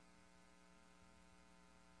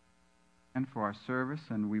for our service,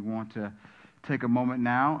 and we want to take a moment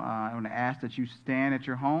now. I want to ask that you stand at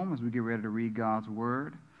your home as we get ready to read God's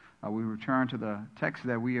Word. We return to the text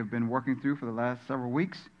that we have been working through for the last several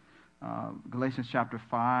weeks, Galatians chapter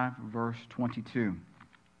 5, verse 22.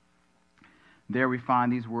 There we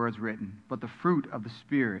find these words written, "But the fruit of the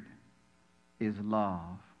Spirit is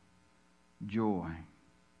love, joy,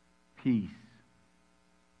 peace,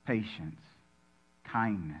 patience,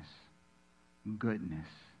 kindness, goodness,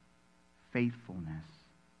 faithfulness,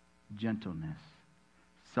 gentleness,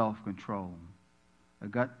 self-control.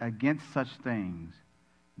 Against such things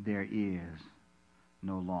there is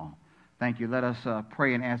no law." Thank you. Let us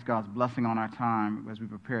pray and ask God's blessing on our time as we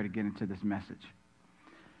prepare to get into this message.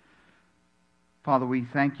 Father, we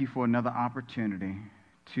thank you for another opportunity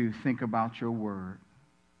to think about your word.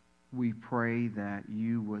 We pray that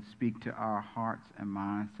you would speak to our hearts and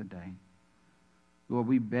minds today. Lord,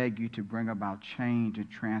 we beg you to bring about change and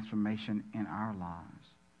transformation in our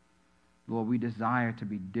lives. Lord, we desire to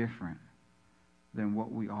be different than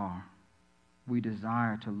what we are. We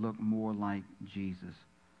desire to look more like Jesus.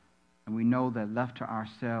 And we know that left to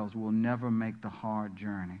ourselves, we'll never make the hard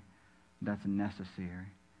journey that's necessary.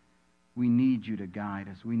 We need you to guide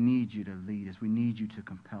us. We need you to lead us. We need you to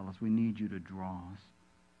compel us. We need you to draw us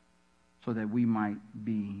so that we might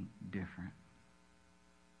be different.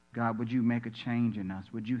 God, would you make a change in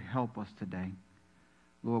us? Would you help us today?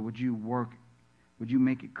 Lord, would you work? Would you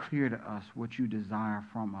make it clear to us what you desire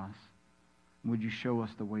from us? Would you show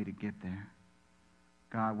us the way to get there?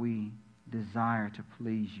 God, we desire to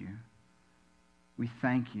please you. We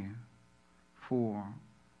thank you for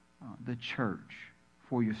the church,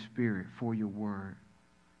 for your spirit, for your word.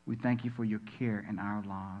 We thank you for your care in our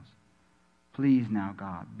lives. Please now,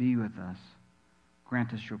 God, be with us.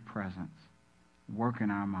 Grant us your presence. Work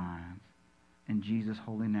in our minds. In Jesus'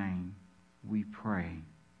 holy name, we pray.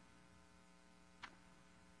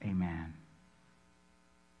 Amen.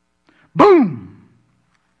 Boom!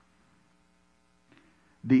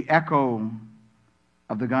 The echo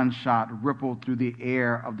of the gunshot rippled through the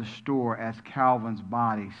air of the store as Calvin's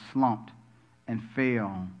body slumped and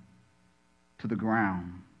fell to the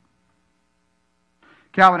ground.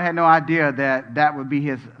 Calvin had no idea that that would be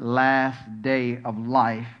his last day of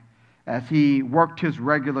life as he worked his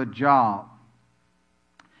regular job,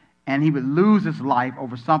 and he would lose his life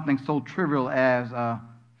over something so trivial as a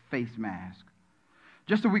face mask.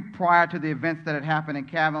 Just a week prior to the events that had happened in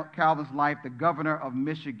Calvin's life, the governor of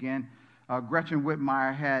Michigan, Gretchen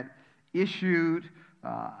Whitmire, had issued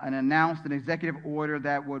and announced an executive order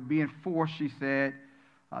that would be enforced, she said,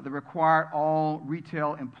 that required all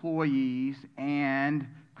retail employees and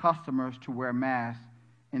customers to wear masks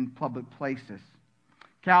in public places.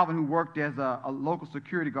 Calvin, who worked as a local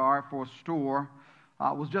security guard for a store,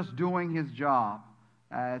 was just doing his job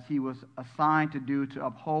as he was assigned to do to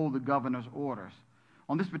uphold the governor's orders.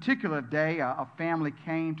 On this particular day, a family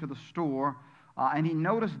came to the store, and he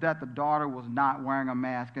noticed that the daughter was not wearing a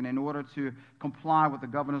mask. And in order to comply with the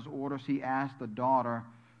governor's orders, he asked the daughter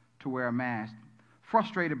to wear a mask.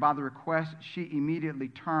 Frustrated by the request, she immediately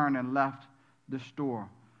turned and left the store.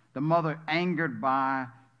 The mother, angered by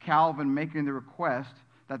Calvin making the request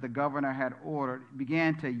that the governor had ordered,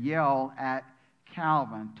 began to yell at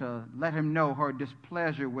Calvin to let him know her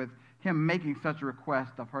displeasure with him making such a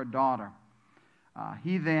request of her daughter.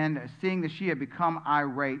 He then, seeing that she had become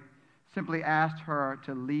irate, simply asked her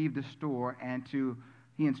to leave the store, and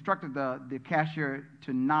he instructed the cashier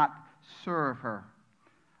to not serve her.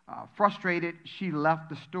 Frustrated, she left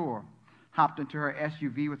the store, hopped into her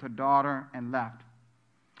SUV with her daughter, and left.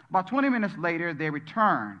 About 20 minutes later, they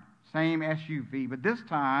returned, same SUV, but this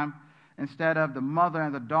time, instead of the mother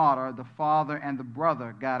and the daughter, the father and the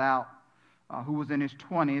brother got out, who was in his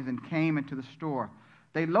 20s, and came into the store.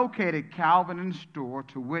 They located Calvin in the store,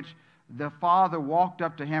 to which the father walked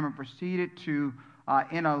up to him and proceeded to,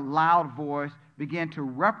 in a loud voice, begin to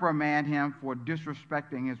reprimand him for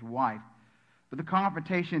disrespecting his wife. But the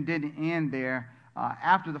confrontation didn't end there.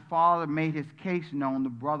 After the father made his case known, the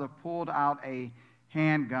brother pulled out a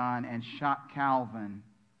handgun and shot Calvin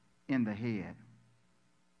in the head.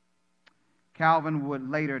 Calvin would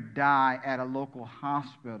later die at a local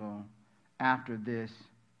hospital after this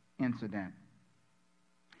incident.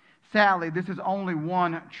 Sadly, this is only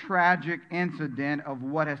one tragic incident of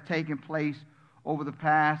what has taken place over the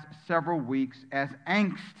past several weeks as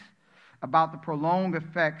angst about the prolonged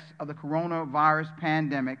effects of the coronavirus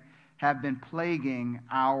pandemic have been plaguing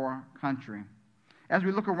our country. As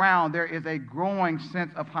we look around, there is a growing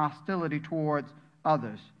sense of hostility towards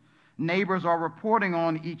others. Neighbors are reporting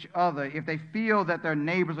on each other if they feel that their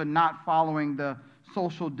neighbors are not following the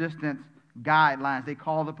social distance guidelines. They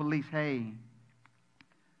call the police. Hey,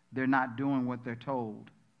 they're not doing what they're told.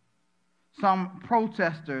 Some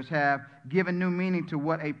protesters have given new meaning to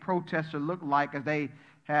what a protester looked like as they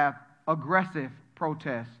have aggressive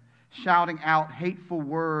protests, shouting out hateful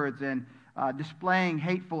words and displaying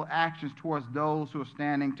hateful actions towards those who are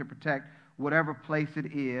standing to protect whatever place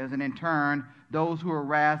it is. And in turn, those who are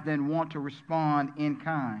harassed then want to respond in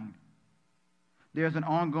kind. There's an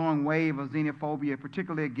ongoing wave of xenophobia,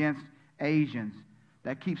 particularly against Asians,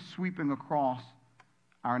 that keeps sweeping across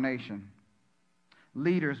our nation.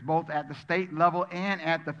 Leaders, both at the state level and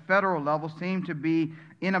at the federal level, seem to be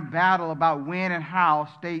in a battle about when and how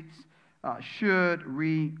states should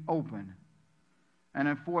reopen. And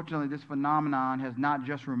unfortunately, this phenomenon has not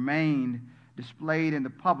just remained displayed in the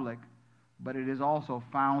public, but it has also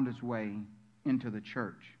found its way into the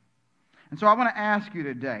church. And so I want to ask you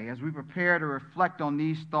today, as we prepare to reflect on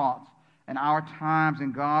these thoughts and our times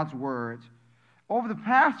in God's words, over the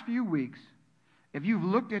past few weeks, if you've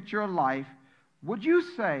looked at your life, would you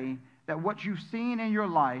say that what you've seen in your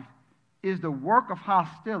life is the work of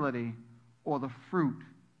hostility or the fruit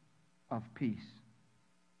of peace?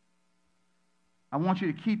 I want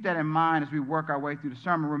you to keep that in mind as we work our way through the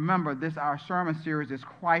sermon. Remember, our sermon series is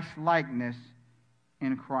Christ-likeness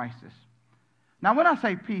in crisis. Now, when I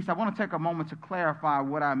say peace, I want to take a moment to clarify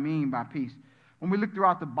what I mean by peace. When we look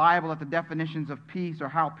throughout the Bible at the definitions of peace or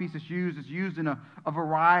how peace is used in a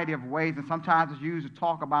variety of ways, and sometimes it's used to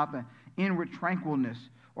talk about the inward tranquilness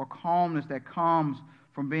or calmness that comes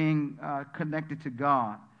from being connected to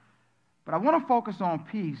God. But I want to focus on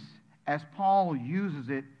peace as Paul uses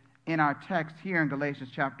it in our text here in Galatians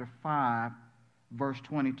chapter 5, verse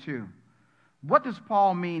 22. What does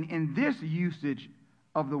Paul mean in this usage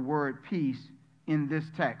of the word peace in this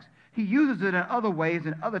text? He uses it in other ways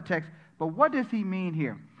in other texts, but what does he mean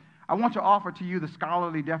here? I want to offer to you the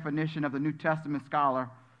scholarly definition of the New Testament scholar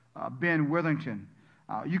Ben Witherington.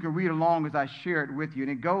 You can read along as I share it with you,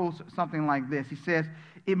 and it goes something like this. He says,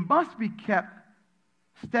 it must be kept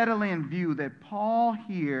steadily in view that Paul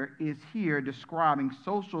is here describing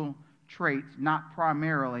social traits, not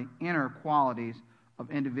primarily inner qualities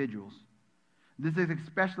of individuals. This is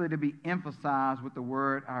especially to be emphasized with the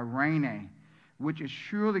word irene, which is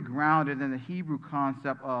surely grounded in the Hebrew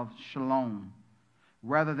concept of shalom,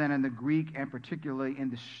 rather than in the Greek and particularly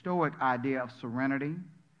in the Stoic idea of serenity,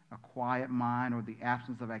 a quiet mind, or the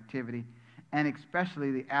absence of activity, and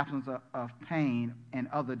especially the absence of pain and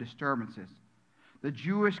other disturbances. The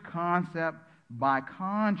Jewish concept, by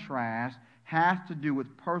contrast, has to do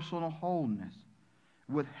with personal wholeness,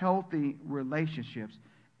 with healthy relationships.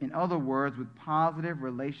 In other words, with positive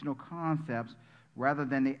relational concepts rather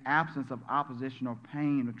than the absence of opposition or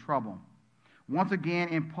pain or trouble. Once again,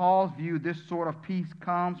 in Paul's view, this sort of peace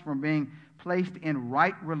comes from being placed in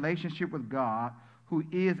right relationship with God, who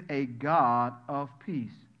is a God of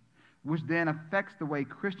peace, which then affects the way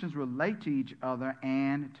Christians relate to each other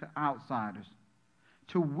and to outsiders.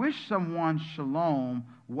 To wish someone shalom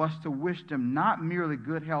was to wish them not merely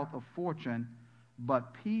good health or fortune,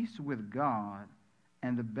 but peace with God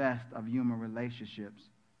and the best of human relationships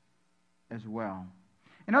as well.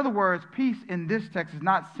 In other words, peace in this text is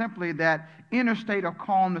not simply that inner state of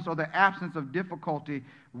calmness or the absence of difficulty.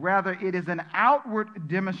 Rather, it is an outward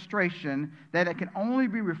demonstration that it can only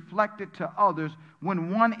be reflected to others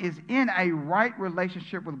when one is in a right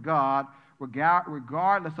relationship with God,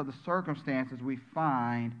 regardless of the circumstances we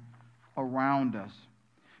find around us.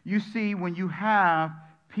 You see, when you have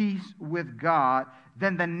peace with God,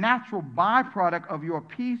 then the natural byproduct of your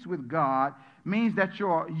peace with God means that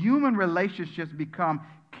your human relationships become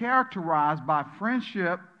characterized by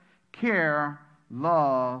friendship, care,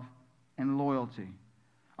 love, and loyalty.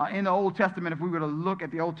 In the Old Testament, if we were to look at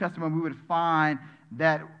the Old Testament, we would find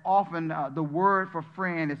that often the word for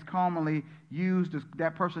friend is commonly used,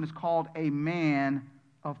 that person is called a man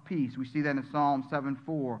of peace. We see that in Psalm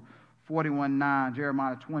 7:4, 41:9,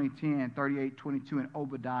 Jeremiah 20:10, 38:22, and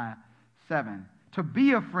Obadiah 7. To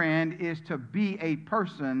be a friend is to be a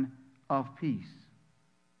person of peace.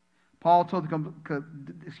 Paul told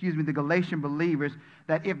the Galatian believers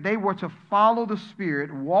that if they were to follow the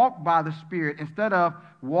Spirit, walk by the Spirit, instead of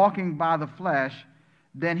walking by the flesh,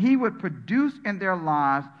 then he would produce in their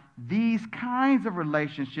lives these kinds of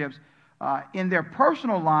relationships in their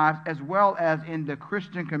personal lives as well as in the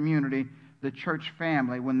Christian community, the church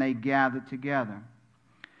family, when they gathered together.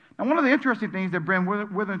 Now, one of the interesting things that Ben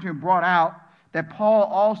Witherington brought out that Paul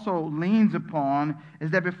also leans upon is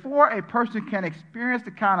that before a person can experience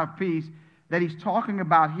the kind of peace that he's talking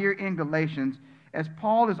about here in Galatians, as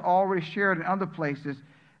Paul has already shared in other places,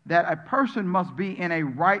 that a person must be in a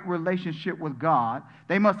right relationship with God.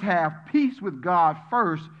 They must have peace with God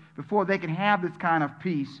first before they can have this kind of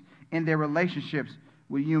peace in their relationships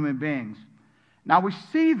with human beings. Now we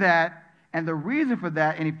see that, and the reason for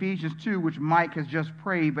that in Ephesians 2, which Mike has just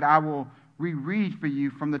prayed, but I will reread for you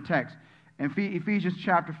from the text. In Ephesians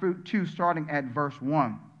chapter 2, starting at verse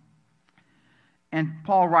 1. And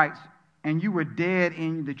Paul writes, "And you were dead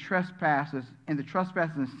in the trespasses and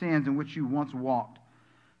sins in which you once walked,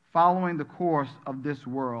 following the course of this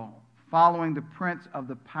world, following the prince of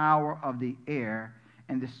the power of the air,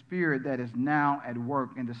 and the spirit that is now at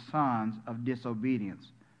work in the sons of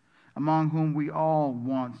disobedience, among whom we all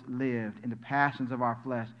once lived in the passions of our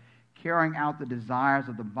flesh, carrying out the desires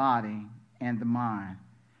of the body and the mind,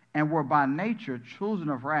 and were by nature children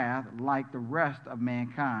of wrath like the rest of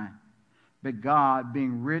mankind. But God,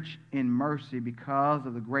 being rich in mercy because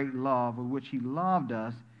of the great love with which he loved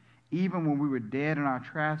us, even when we were dead in our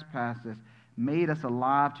trespasses, made us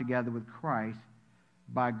alive together with Christ.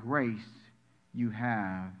 By grace you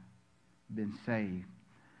have been saved."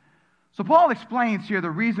 So Paul explains here the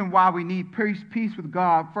reason why we need peace with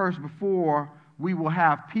God first before we will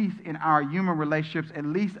have peace in our human relationships, at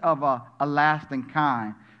least of a lasting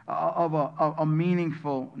kind, of a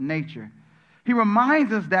meaningful nature. He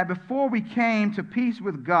reminds us that before we came to peace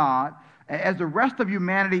with God, as the rest of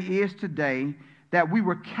humanity is today, that we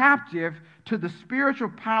were captive to the spiritual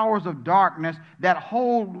powers of darkness that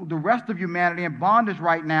hold the rest of humanity in bondage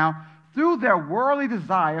right now through their worldly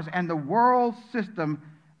desires and the world system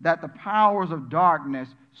that the powers of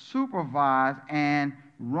darkness supervise and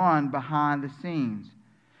run behind the scenes.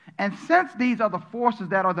 And since these are the forces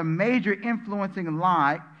that are the major influences in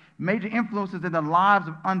the lives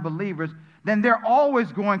of unbelievers, then they're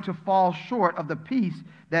always going to fall short of the peace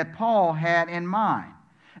that Paul had in mind.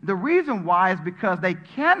 The reason why is because they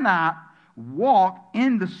cannot walk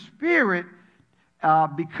in the Spirit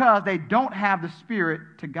because they don't have the Spirit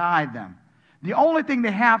to guide them. The only thing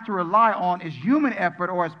they have to rely on is human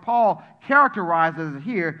effort, or as Paul characterizes it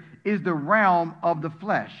here, is the realm of the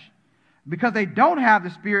flesh. Because they don't have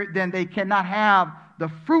the Spirit, then they cannot have the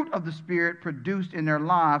fruit of the Spirit produced in their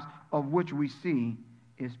lives, of which we see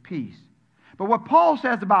is peace. But what Paul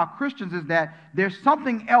says about Christians is that there's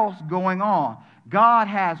something else going on. God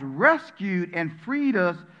has rescued and freed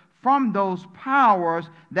us from those powers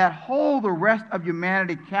that hold the rest of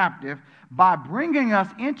humanity captive by bringing us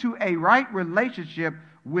into a right relationship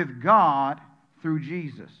with God through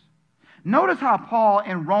Jesus. Notice how Paul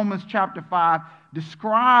in Romans chapter 5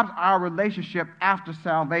 describes our relationship after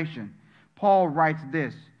salvation. Paul writes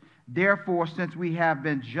this: "Therefore, since we have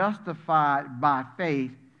been justified by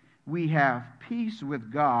faith, we have peace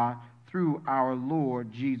with God through our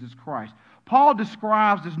Lord Jesus Christ." Paul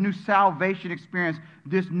describes this new salvation experience,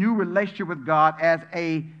 this new relationship with God, as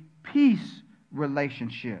a peace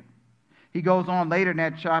relationship. He goes on later in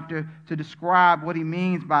that chapter to describe what he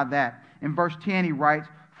means by that. In verse 10 he writes,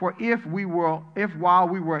 "For if while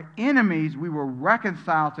we were enemies we were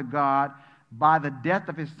reconciled to God by the death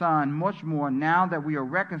of his Son, much more now that we are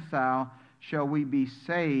reconciled shall we be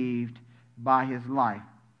saved by his life."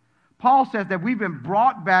 Paul says that we've been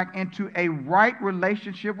brought back into a right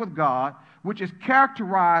relationship with God, which is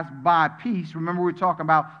characterized by peace. Remember, we were talking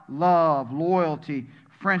about love, loyalty,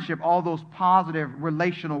 friendship, all those positive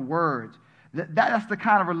relational words. That's the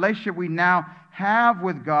kind of relationship we now have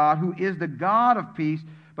with God, who is the God of peace.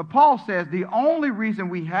 But Paul says the only reason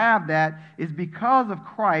we have that is because of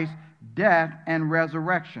Christ's death and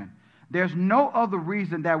resurrection. There's no other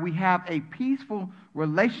reason that we have a peaceful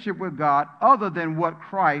relationship with God other than what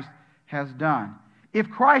Christ has done. If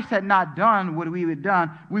Christ had not done what we had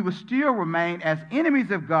done, we would still remain as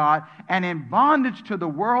enemies of God and in bondage to the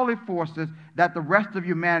worldly forces that the rest of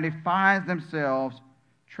humanity finds themselves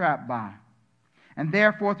trapped by. And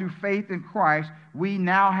therefore, through faith in Christ, we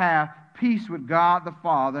now have peace with God the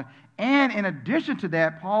Father. And in addition to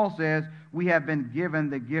that, Paul says we have been given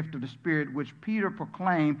the gift of the Spirit, which Peter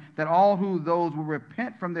proclaimed that all those will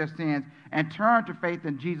repent from their sins and turn to faith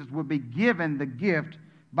in Jesus will be given the gift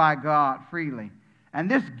by God freely. And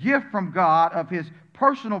this gift from God of his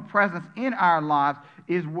personal presence in our lives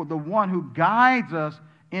is the one who guides us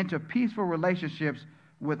into peaceful relationships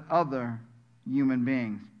with other human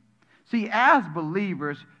beings. See, as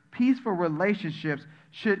believers, peaceful relationships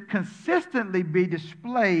should consistently be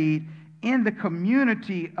displayed in the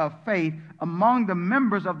community of faith among the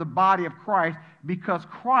members of the body of Christ, because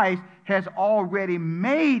Christ has already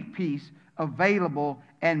made peace available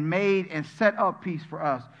and made and set up peace for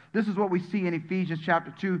us. This is what we see in Ephesians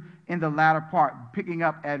chapter 2 in the latter part, picking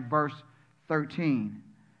up at verse 13.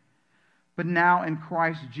 But now in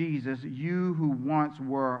Christ Jesus, you who once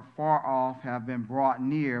were far off have been brought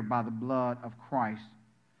near by the blood of Christ.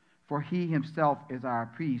 For he himself is our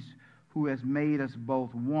priest, who has made us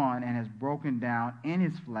both one and has broken down in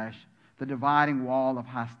his flesh the dividing wall of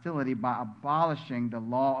hostility by abolishing the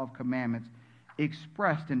law of commandments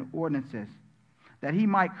expressed in ordinances, that he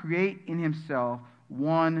might create in himself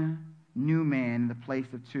one new man in the place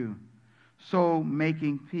of two, so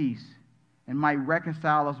making peace, and might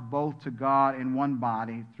reconcile us both to God in one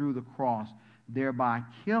body through the cross, thereby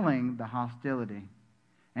killing the hostility.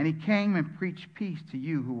 And he came and preached peace to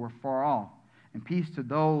you who were far off, and peace to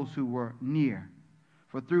those who were near.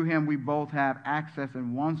 For through him we both have access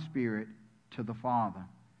in one Spirit to the Father.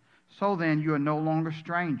 So then you are no longer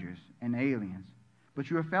strangers and aliens, but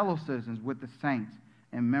you are fellow citizens with the saints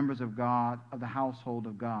and members of God, of the household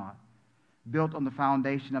of God, built on the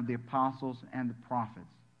foundation of the apostles and the prophets,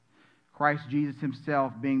 Christ Jesus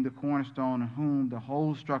himself being the cornerstone, in whom the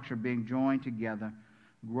whole structure being joined together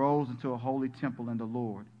grows into a holy temple in the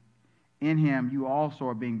Lord. In him you also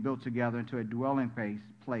are being built together into a dwelling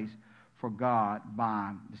place for God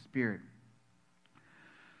by the Spirit.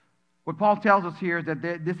 What Paul tells us here is that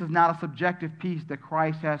this is not a subjective peace that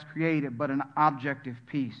Christ has created, but an objective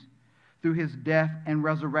peace. Through his death and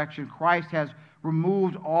resurrection, Christ has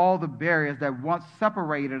removed all the barriers that once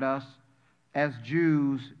separated us as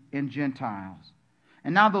Jews and Gentiles.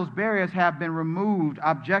 And now those barriers have been removed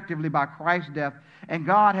objectively by Christ's death, and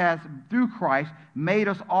God has, through Christ, made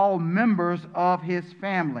us all members of his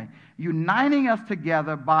family, uniting us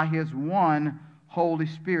together by his one Holy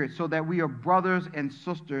Spirit, so that we are brothers and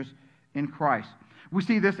sisters in Christ. We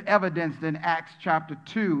see this evidenced in Acts chapter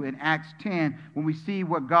 2 and Acts 10, when we see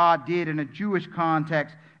what God did in a Jewish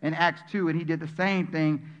context in Acts 2, and he did the same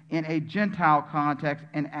thing in a Gentile context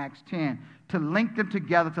in Acts 10, to link them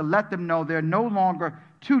together, to let them know they're no longer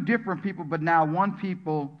two different people, but now one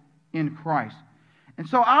people in Christ. And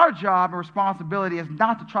so our job and responsibility is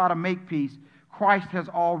not to try to make peace. Christ has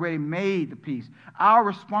already made the peace. Our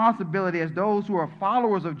responsibility as those who are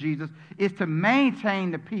followers of Jesus is to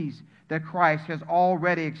maintain the peace that Christ has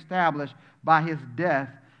already established by his death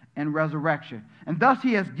and resurrection. And thus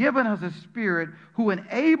he has given us a Spirit who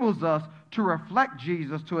enables us to reflect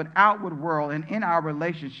Jesus to an outward world and in our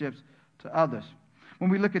relationships to others. When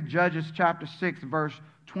we look at Judges chapter 6, verse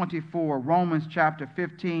 24, Romans chapter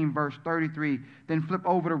 15, verse 33, then flip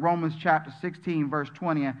over to Romans chapter 16, verse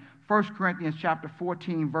 20, and 1 Corinthians chapter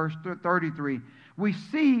 14, verse 33, we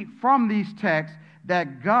see from these texts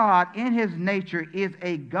that God in his nature is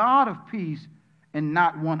a God of peace and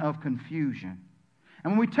not one of confusion.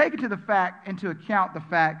 And when we take into account the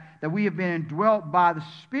fact that we have been indwelt by the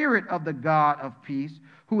Spirit of the God of peace,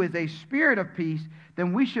 who is a Spirit of peace,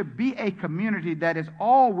 then we should be a community that is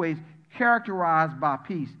always characterized by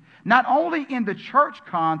peace, not only in the church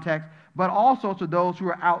context, but also to those who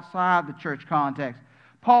are outside the church context.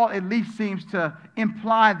 Paul at least seems to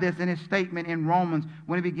imply this in his statement in Romans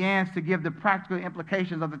when he begins to give the practical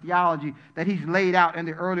implications of the theology that he's laid out in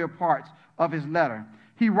the earlier parts of his letter.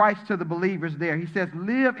 He writes to the believers there, he says,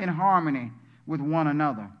 "Live in harmony with one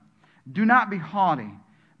another. Do not be haughty,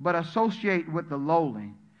 but associate with the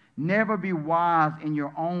lowly. Never be wise in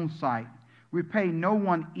your own sight. Repay no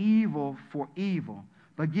one evil for evil,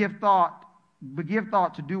 but give thought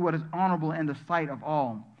to do what is honorable in the sight of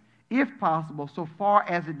all. If possible, so far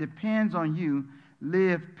as it depends on you,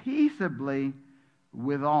 live peaceably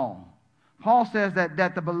with all." Paul says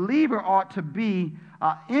that the believer ought to be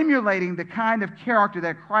emulating the kind of character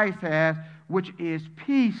that Christ has, which is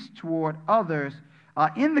peace toward others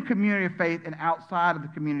in the community of faith and outside of the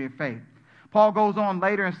community of faith. Paul goes on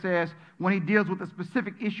later and says, when he deals with a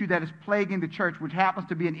specific issue that is plaguing the church, which happens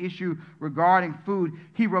to be an issue regarding food,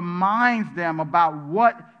 he reminds them about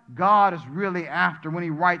what God is really after when he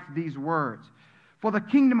writes these words. "For the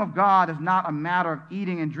kingdom of God is not a matter of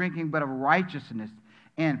eating and drinking, but of righteousness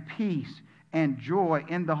and peace and joy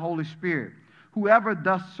in the Holy Spirit. Whoever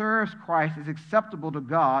thus serves Christ is acceptable to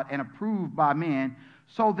God and approved by men.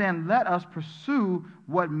 So then let us pursue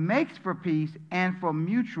what makes for peace and for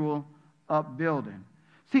mutual upbuilding."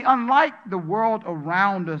 See, unlike the world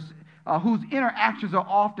around us, whose interactions are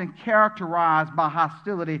often characterized by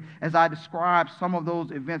hostility, as I described some of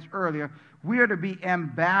those events earlier, we are to be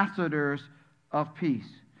ambassadors of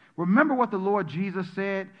peace. Remember what the Lord Jesus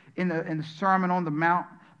said in the Sermon on the Mount?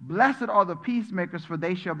 "Blessed are the peacemakers, for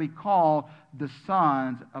they shall be called the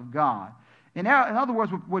sons of God." In other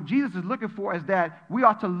words, what Jesus is looking for is that we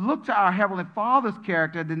ought to look to our Heavenly Father's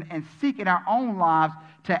character and seek in our own lives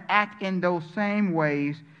to act in those same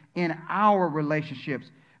ways in our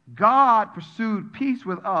relationships. God pursued peace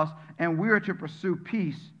with us, and we are to pursue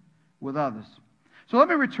peace with others. So let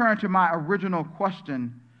me return to my original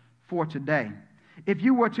question for today. If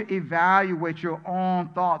you were to evaluate your own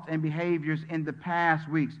thoughts and behaviors in the past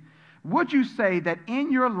weeks, would you say that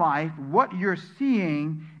in your life, what you're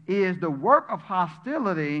seeing is the work of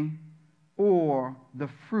hostility or the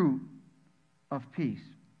fruit of peace?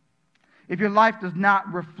 If your life does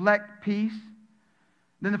not reflect peace,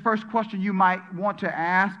 then the first question you might want to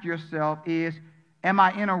ask yourself is, am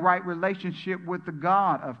I in a right relationship with the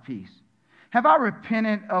God of peace? Have I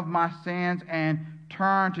repented of my sins and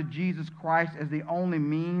turned to Jesus Christ as the only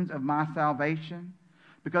means of my salvation?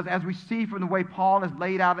 Because as we see from the way Paul has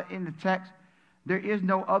laid out in the text, there is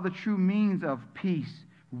no other true means of peace,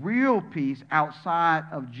 real peace, outside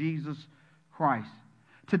of Jesus Christ.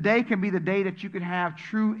 Today can be the day that you can have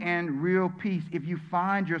true and real peace if you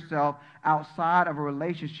find yourself outside of a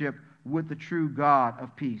relationship with the true God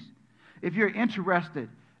of peace. If you're interested,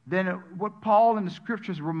 then what Paul and the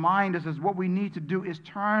Scriptures remind us is what we need to do is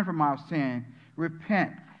turn from our sin,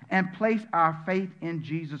 repent, and place our faith in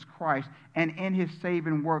Jesus Christ and in His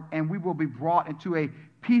saving work, and we will be brought into a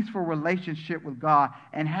peaceful relationship with God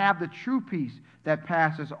and have the true peace that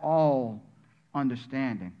passes all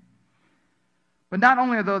understanding. But not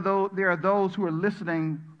only are there those who are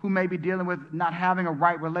listening who may be dealing with not having a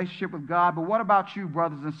right relationship with God, but what about you,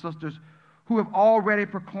 brothers and sisters, who have already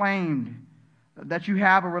proclaimed that you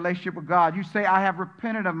have a relationship with God? You say, I have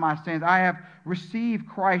repented of my sins. I have received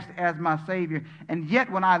Christ as my Savior. And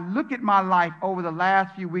yet when I look at my life over the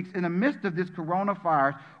last few weeks in the midst of this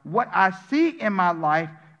coronavirus, what I see in my life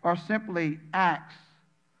are simply acts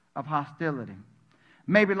of hostility.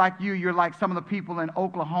 Maybe like you're like some of the people in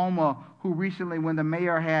Oklahoma who recently, when the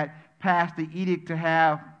mayor had passed the edict to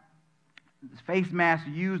have face masks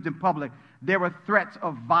used in public, there were threats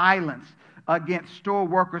of violence against store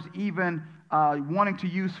workers, even wanting to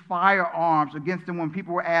use firearms against them when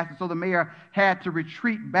people were asked. And so the mayor had to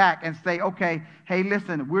retreat back and say, okay, hey,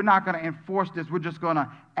 listen, we're not going to enforce this. We're just going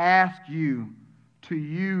to ask you to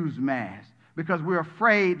use masks because we're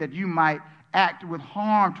afraid that you might act with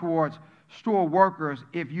harm towards store workers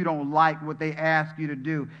if you don't like what they ask you to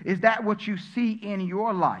do. Is that what you see in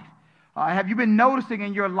your life? Have you been noticing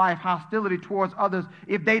in your life hostility towards others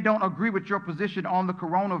if they don't agree with your position on the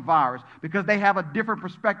coronavirus because they have a different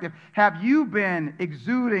perspective? Have you been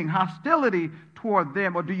exuding hostility toward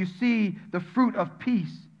them, or do you see the fruit of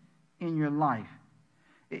peace in your life?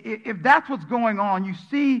 If that's what's going on, you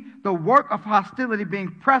see the work of hostility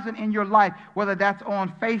being present in your life, whether that's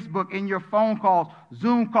on Facebook, in your phone calls,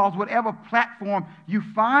 Zoom calls, whatever platform you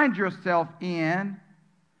find yourself in,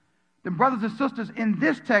 then brothers and sisters, in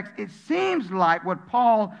this text, it seems like what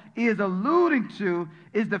Paul is alluding to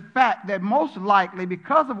is the fact that most likely,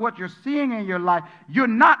 because of what you're seeing in your life, you're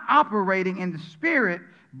not operating in the Spirit,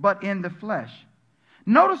 but in the flesh.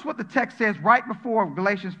 Notice what the text says right before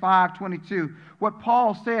Galatians 5:22. What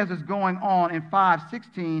Paul says is going on in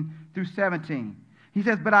 5:16 through 17. He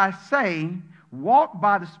says, but I say, walk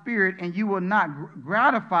by the Spirit, and you will not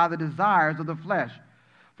gratify the desires of the flesh.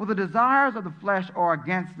 For the desires of the flesh are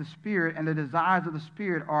against the Spirit, and the desires of the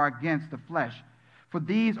Spirit are against the flesh. For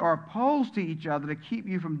these are opposed to each other to keep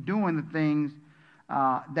you from doing the things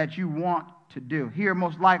that you want to do. Here,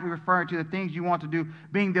 most likely referring to the things you want to do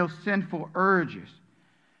being those sinful urges.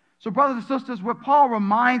 So, brothers and sisters, what Paul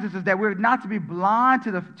reminds us is that we're not to be blind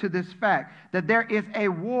to this fact, that there is a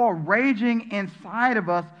war raging inside of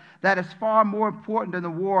us that is far more important than the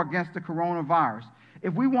war against the coronavirus.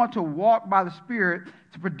 If we want to walk by the Spirit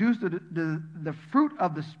to produce the fruit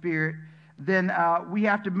of the Spirit, then we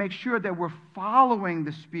have to make sure that we're following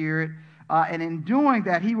the Spirit, and in doing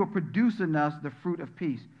that, He will produce in us the fruit of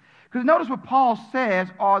peace. Because notice what Paul says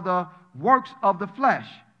are the works of the flesh: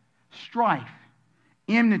 strife,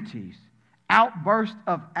 enmities, outbursts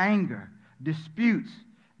of anger, disputes,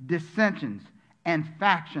 dissensions, and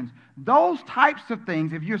factions. Those types of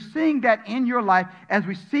things, if you're seeing that in your life as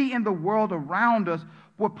we see in the world around us,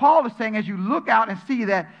 what Paul is saying, as you look out and see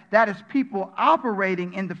that is people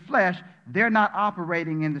operating in the flesh, they're not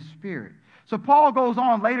operating in the Spirit. So Paul goes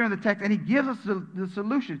on later in the text and he gives us the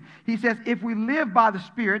solution. He says, if we live by the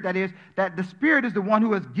Spirit, that is, that the Spirit is the one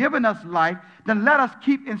who has given us life, then let us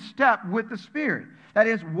keep in step with the Spirit. That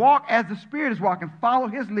is, walk as the Spirit is walking, follow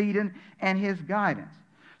His leading and His guidance.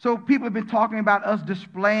 So people have been talking about us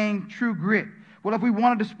displaying true grit. Well, if we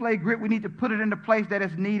want to display grit, we need to put it in the place that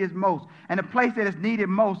is needed most. And the place that is needed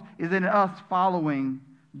most is in us following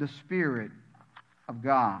the Spirit of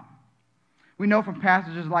God. We know from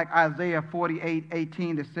passages like Isaiah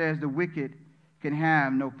 48:18 that says the wicked can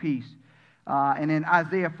have no peace. And in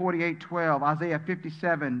Isaiah 48:12, Isaiah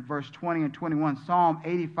 57, verse 20 and 21, Psalm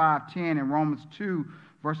 85:10, and Romans 2,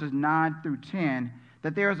 verses 9 through 10,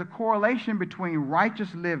 that there is a correlation between righteous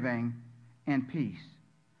living and peace.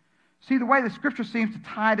 See, the way the Scripture seems to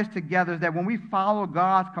tie this together is that when we follow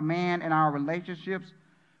God's command in our relationships,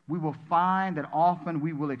 we will find that often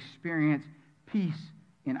we will experience peace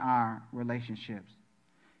in our relationships.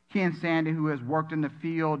 Ken Sande, who has worked in the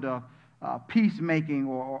field of peacemaking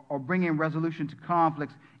or bringing resolution to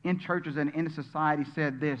conflicts in churches and in society,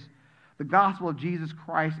 said this: the gospel of Jesus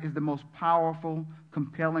Christ is the most powerful,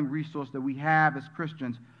 compelling resource that we have as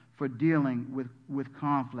Christians for dealing with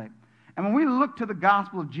conflict. And when we look to the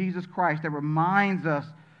gospel of Jesus Christ that reminds us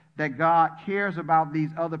that God cares about these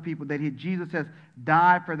other people, that Jesus has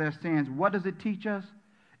died for their sins, what does it teach us?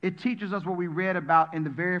 It teaches us what we read about in the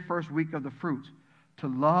very first week of the fruits: to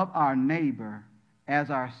love our neighbor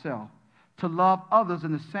as ourselves, to love others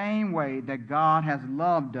in the same way that God has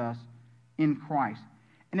loved us in Christ.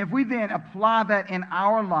 And if we then apply that in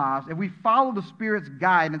our lives, if we follow the Spirit's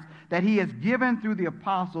guidance that He has given through the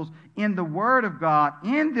apostles in the Word of God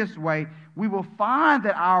in this way, we will find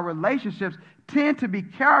that our relationships tend to be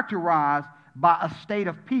characterized by a state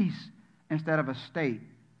of peace instead of a state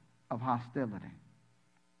of hostility.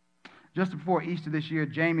 Just before Easter this year,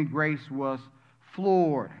 Jamie Grace was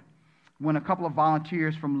floored when a couple of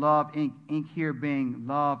volunteers from Love Inc. here being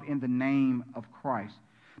Love in the Name of Christ.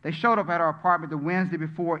 They showed up at our apartment the Wednesday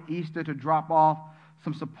before Easter to drop off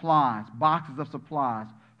some supplies, boxes of supplies,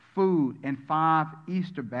 food, and 5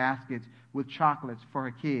 Easter baskets with chocolates for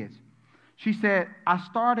her kids. She said, I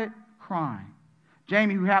started crying.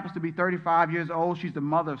 Jamie, who happens to be 35 years old, she's the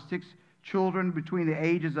mother of 6 children between the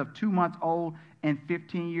ages of 2 months old and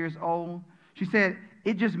 15 years old. She said,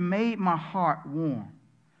 it just made my heart warm.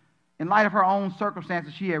 In light of her own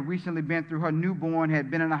circumstances, she had recently been through, her newborn had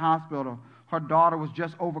been in the hospital. Her daughter was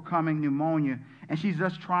just overcoming pneumonia, and she's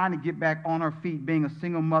just trying to get back on her feet, being a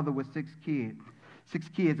single mother with 6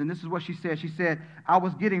 kids. And this is what she said. She said, I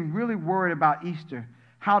was getting really worried about Easter,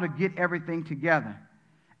 how to get everything together.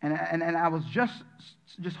 And I was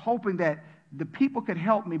just hoping that the people could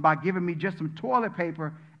help me by giving me just some toilet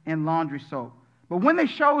paper and laundry soap. But when they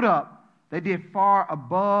showed up, they did far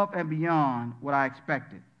above and beyond what I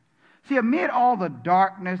expected. See, amid all the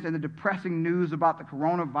darkness and the depressing news about the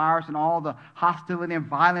coronavirus and all the hostility and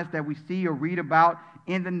violence that we see or read about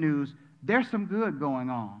in the news, there's some good going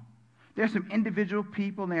on. There's some individual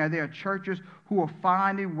people there. There are churches who are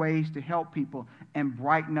finding ways to help people and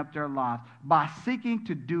brighten up their lives by seeking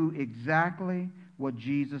to do exactly what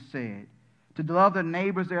Jesus said, to love their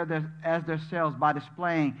neighbors as themselves by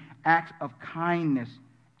displaying acts of kindness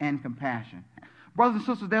and compassion. Brothers and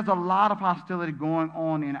sisters, there's a lot of hostility going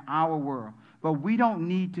on in our world, but we don't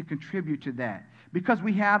need to contribute to that. Because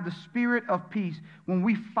we have the Spirit of peace, when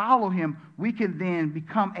we follow Him, we can then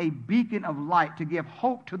become a beacon of light to give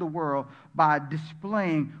hope to the world by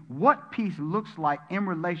displaying what peace looks like in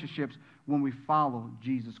relationships when we follow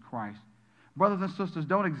Jesus Christ. Brothers and sisters,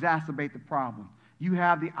 don't exacerbate the problem. You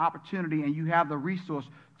have the opportunity and you have the resource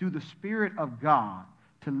through the Spirit of God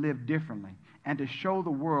to live differently and to show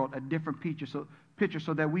the world a different picture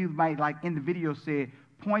so that we might, like in the video said,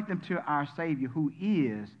 point them to our Savior who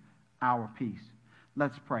is our peace.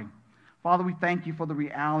 Let's pray. Father, we thank you for the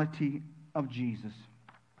reality of Jesus.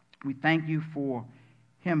 We thank you for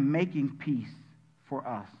Him making peace for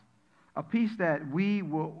us, a peace that we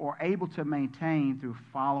are able to maintain through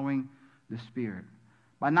following the Spirit,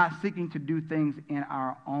 by not seeking to do things in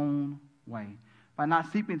our own way, by not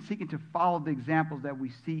seeking to follow the examples that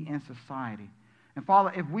we see in society. And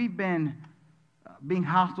Father, if we've been being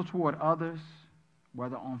hostile toward others,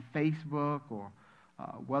 whether on Facebook or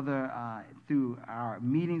whether through our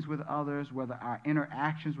meetings with others, whether our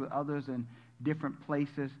interactions with others in different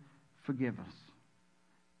places, forgive us.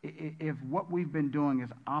 If what we've been doing is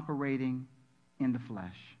operating in the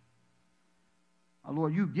flesh.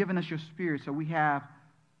 Lord, you've given us your Spirit, so we have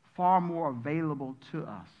far more available to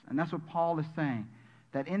us. And that's what Paul is saying,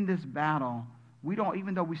 that in this battle, we don't,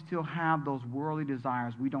 even though we still have those worldly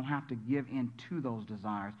desires, we don't have to give in to those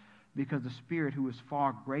desires, because the Spirit, who is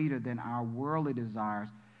far greater than our worldly desires,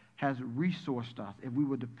 has resourced us if we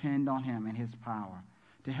would depend on Him and His power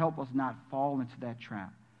to help us not fall into that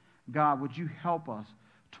trap. God, would you help us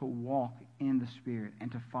to walk in the Spirit and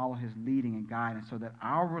to follow His leading and guidance so that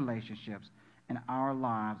our relationships and our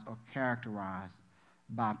lives are characterized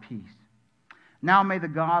by peace. Now may the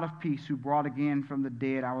God of peace, who brought again from the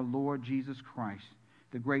dead our Lord Jesus Christ,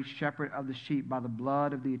 the great shepherd of the sheep, by the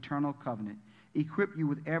blood of the eternal covenant, equip you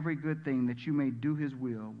with every good thing that you may do His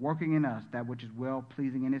will, working in us that which is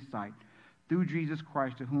well-pleasing in His sight, through Jesus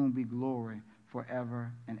Christ, to whom be glory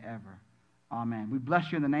forever and ever. Amen. We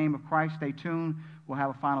bless you in the name of Christ. Stay tuned. We'll have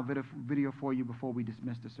a final video for you before we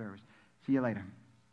dismiss the service. See you later.